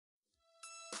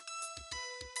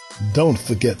Don't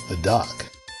forget the doc.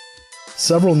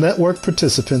 Several network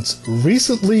participants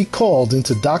recently called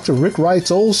into Dr. Rick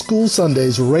Wright's Old School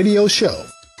Sundays radio show.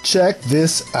 Check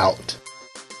this out.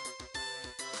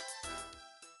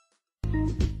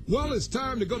 Well, it's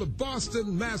time to go to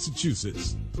Boston,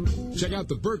 Massachusetts. Check out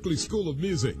the Berklee School of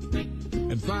Music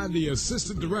and find the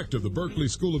Assistant Director of the Berklee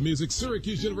School of Music,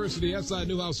 Syracuse University S.I.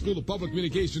 Newhouse School of Public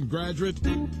Communication graduate,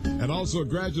 and also a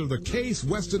graduate of the Case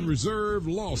Western Reserve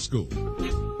Law School.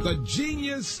 The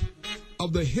genius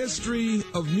of the history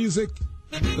of music,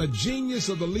 the genius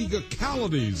of the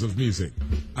legalities of music.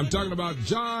 I'm talking about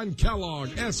John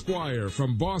Kellogg, Esquire,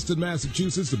 from Boston,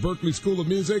 Massachusetts, the Berklee School of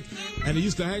Music, and he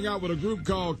used to hang out with a group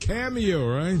called Cameo,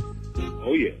 right?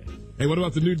 Oh, yeah. Hey, what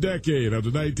about the new decade of the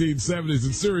 1970s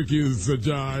in Syracuse,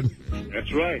 John?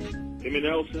 That's right. Timmy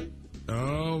Nelson.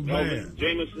 Oh, man. Melvin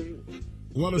Jameson.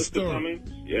 What a Mr. story. Cummings.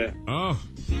 Yeah. Oh.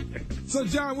 So,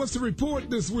 John, what's the report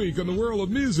this week on the world of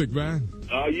music, man?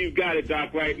 You got it,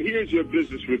 Doc Wright. Here's your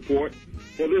business report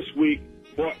for this week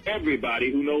for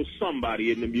everybody who knows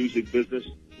somebody in the music business.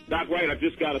 Doc Wright, I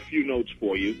just got a few notes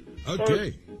for you.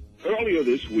 Okay. First, earlier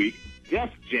this week,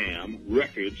 Def Jam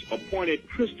Records appointed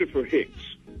Christopher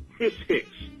Hicks, Chris Hicks,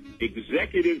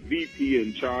 Executive VP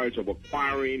in charge of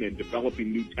acquiring and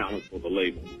developing new talent for the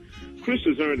label. Chris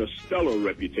has earned a stellar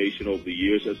reputation over the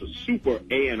years as a super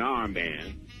A&R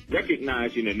man,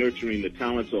 recognizing and nurturing the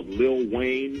talents of Lil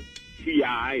Wayne,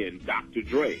 T.I., and Dr.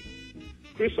 Dre.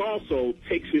 Chris also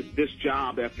takes this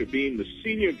job after being the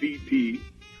Senior VP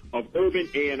of Urban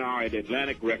A&R at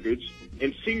Atlantic Records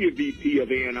and Senior VP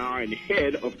of A&R and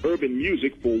Head of Urban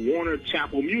Music for Warner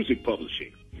Chappell Music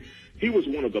Publishing. He was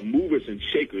one of the movers and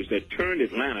shakers that turned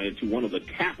Atlanta into one of the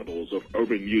capitals of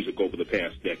urban music over the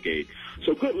past decade.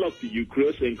 So good luck to you,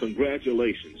 Chris, and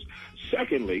congratulations.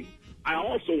 Secondly, I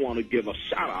also want to give a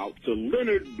shout-out to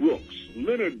Leonard Brooks.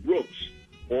 Leonard Brooks,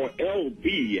 or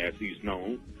LB as he's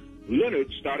known.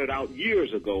 Leonard started out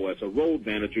years ago as a road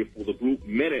manager for the group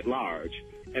Men at Large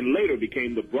and later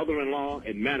became the brother-in-law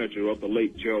and manager of the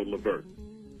late Gerald Levert.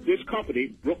 This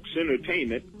company, Brooks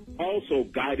Entertainment, also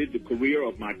guided the career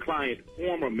of my client,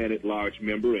 former Men at Large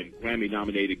member and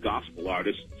Grammy-nominated gospel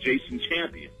artist Jason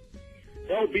Champion.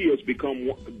 LB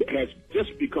has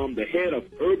just become the head of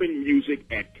urban music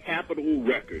at Capitol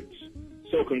Records.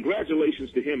 So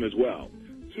congratulations to him as well.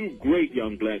 Two great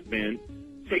young black men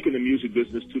taking the music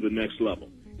business to the next level.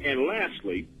 And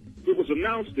lastly, it was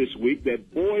announced this week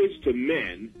that Boys to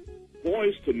Men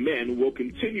will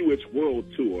continue its world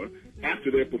tour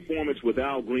after their performance with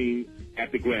Al Green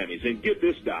at the Grammys. And get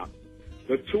this, Doc,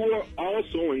 the tour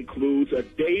also includes a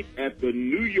date at the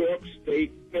New York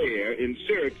State Fair in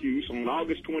Syracuse on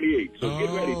August 28th. So get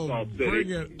ready, Salt City. Bring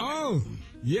it. Oh,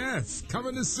 yes,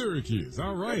 coming to Syracuse.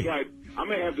 All right. That's right. I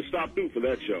may have to stop through for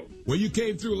that show. Well, you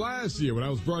came through last year when I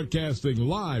was broadcasting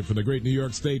live from the great New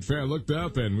York State Fair. I looked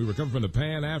up, and we were coming from the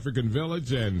Pan-African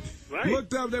Village, and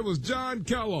looked up, there was John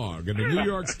Kellogg at the New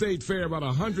York State Fair, about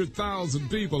 100,000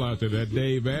 people out there that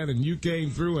day, man, and you came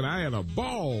through, and I had a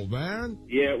ball, man.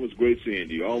 Yeah, it was great seeing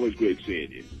you. Always great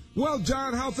seeing you. Well,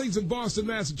 John, how are things in Boston,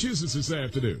 Massachusetts this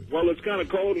afternoon? Well, it's kind of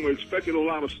cold, and we're expecting a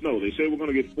lot of snow. They say we're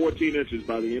going to get 14 inches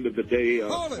by the end of the day.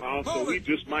 So we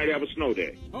just might have a snow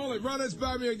day. Hold it. Run this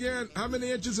by me again. How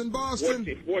many inches in Boston?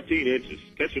 14 inches.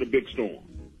 Catching a big storm.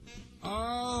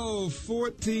 Oh,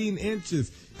 14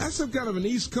 inches. That's some kind of an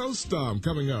East Coast storm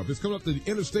coming up. It's coming up the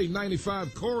Interstate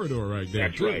 95 corridor right there.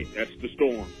 That's right. That's the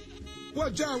storm.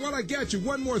 Well, John, while I got you,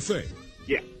 one more thing.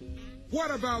 Yeah. What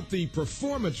about the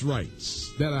performance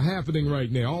rights that are happening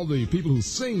right now? All the people who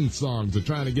sing songs are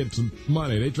trying to get some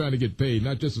money. They're trying to get paid,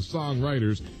 not just the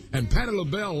songwriters. And Patti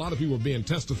LaBelle, a lot of people are being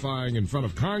testifying in front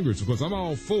of Congress, because I'm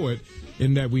all for it,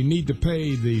 in that we need to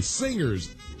pay the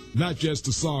singers, not just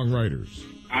the songwriters.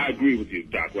 I agree with you,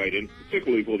 Doc Wright, and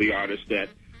particularly for the artists that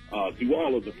do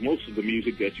most of the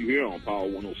music that you hear on Power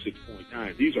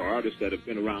 106.9. These are artists that have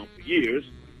been around for years,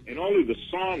 and only the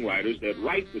songwriters that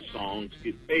write the songs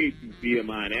get paid through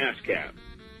BMI and ASCAP.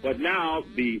 But now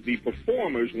the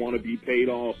performers want to be paid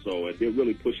also, and they're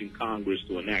really pushing Congress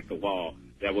to enact a law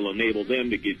that will enable them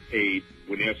to get paid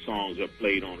when their songs are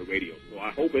played on the radio. So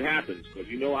I hope it happens, because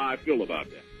you know how I feel about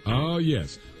that. Oh,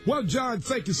 yes. Well, John,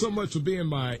 thank you so much for being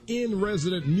my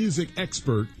in-resident music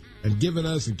expert and giving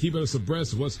us and keeping us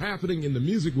abreast of what's happening in the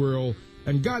music world.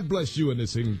 And God bless you in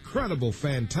this incredible,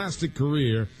 fantastic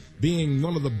career, being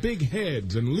one of the big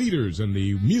heads and leaders in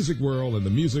the music world and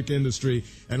the music industry.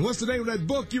 And what's the name of that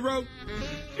book you wrote?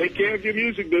 Take care of your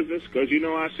music business, because you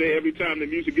know I say every time the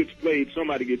music gets played,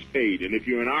 somebody gets paid. And if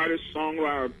you're an artist,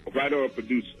 songwriter, or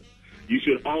producer, you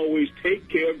should always take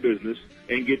care of business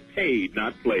and get paid,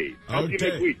 not played. Talk to you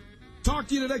next week. Talk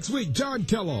to you next week. John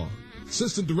Kellogg,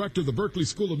 Assistant Director of the Berklee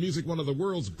School of Music, one of the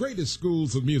world's greatest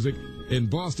schools of music in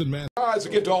Boston, Mass. All right, so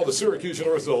get to all the Syracuse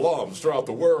University alums throughout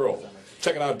the world.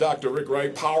 Checking out Dr. Rick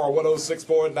Wright, Power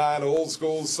 106.9 Old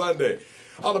School Sunday.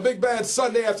 On a big bad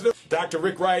Sunday afternoon, Dr.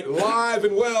 Rick Wright live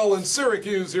and well in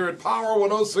Syracuse here at Power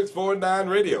 106.9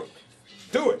 Radio.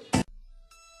 Do it.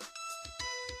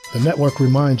 The network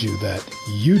reminds you that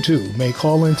you too may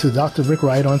call in to Dr. Rick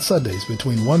Wright on Sundays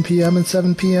between 1 p.m. and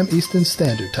 7 p.m. Eastern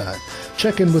Standard Time.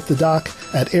 Check in with the doc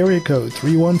at area code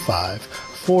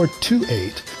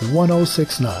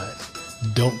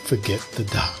 315-428-1069. Don't forget the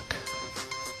doc.